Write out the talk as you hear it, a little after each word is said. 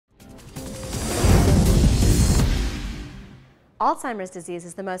Alzheimer's disease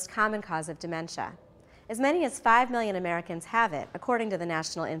is the most common cause of dementia. As many as 5 million Americans have it, according to the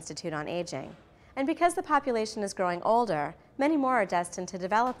National Institute on Aging. And because the population is growing older, many more are destined to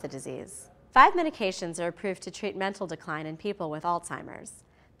develop the disease. 5 medications are approved to treat mental decline in people with Alzheimer's.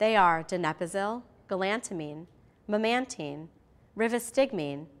 They are donepezil, galantamine, memantine,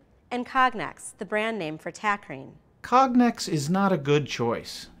 rivastigmine, and Cognex, the brand name for Tacrine. Cognex is not a good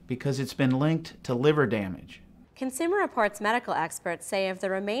choice because it's been linked to liver damage. Consumer Reports medical experts say of the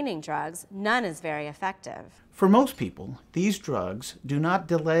remaining drugs, none is very effective. For most people, these drugs do not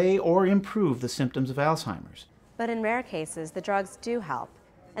delay or improve the symptoms of Alzheimer's. But in rare cases, the drugs do help,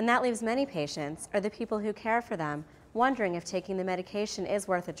 and that leaves many patients, or the people who care for them, wondering if taking the medication is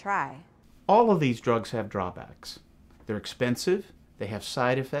worth a try. All of these drugs have drawbacks. They're expensive, they have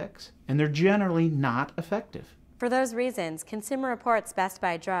side effects, and they're generally not effective. For those reasons, Consumer Reports Best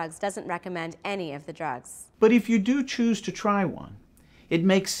Buy Drugs doesn't recommend any of the drugs. But if you do choose to try one, it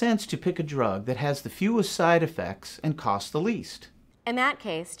makes sense to pick a drug that has the fewest side effects and costs the least. In that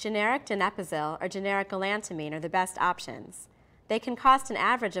case, generic donepezil or generic galantamine are the best options. They can cost an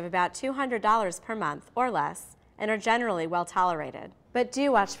average of about $200 per month or less and are generally well tolerated. But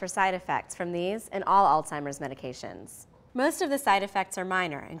do watch for side effects from these and all Alzheimer's medications. Most of the side effects are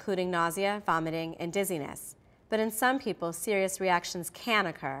minor, including nausea, vomiting, and dizziness. But in some people, serious reactions can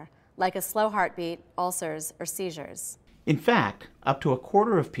occur, like a slow heartbeat, ulcers, or seizures. In fact, up to a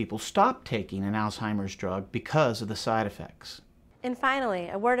quarter of people stop taking an Alzheimer's drug because of the side effects. And finally,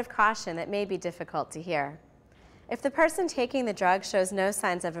 a word of caution that may be difficult to hear. If the person taking the drug shows no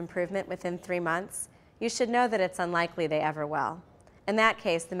signs of improvement within 3 months, you should know that it's unlikely they ever will. In that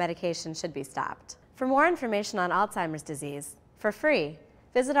case, the medication should be stopped. For more information on Alzheimer's disease, for free,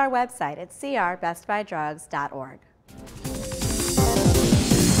 visit our website at crbestbuydrugs.org.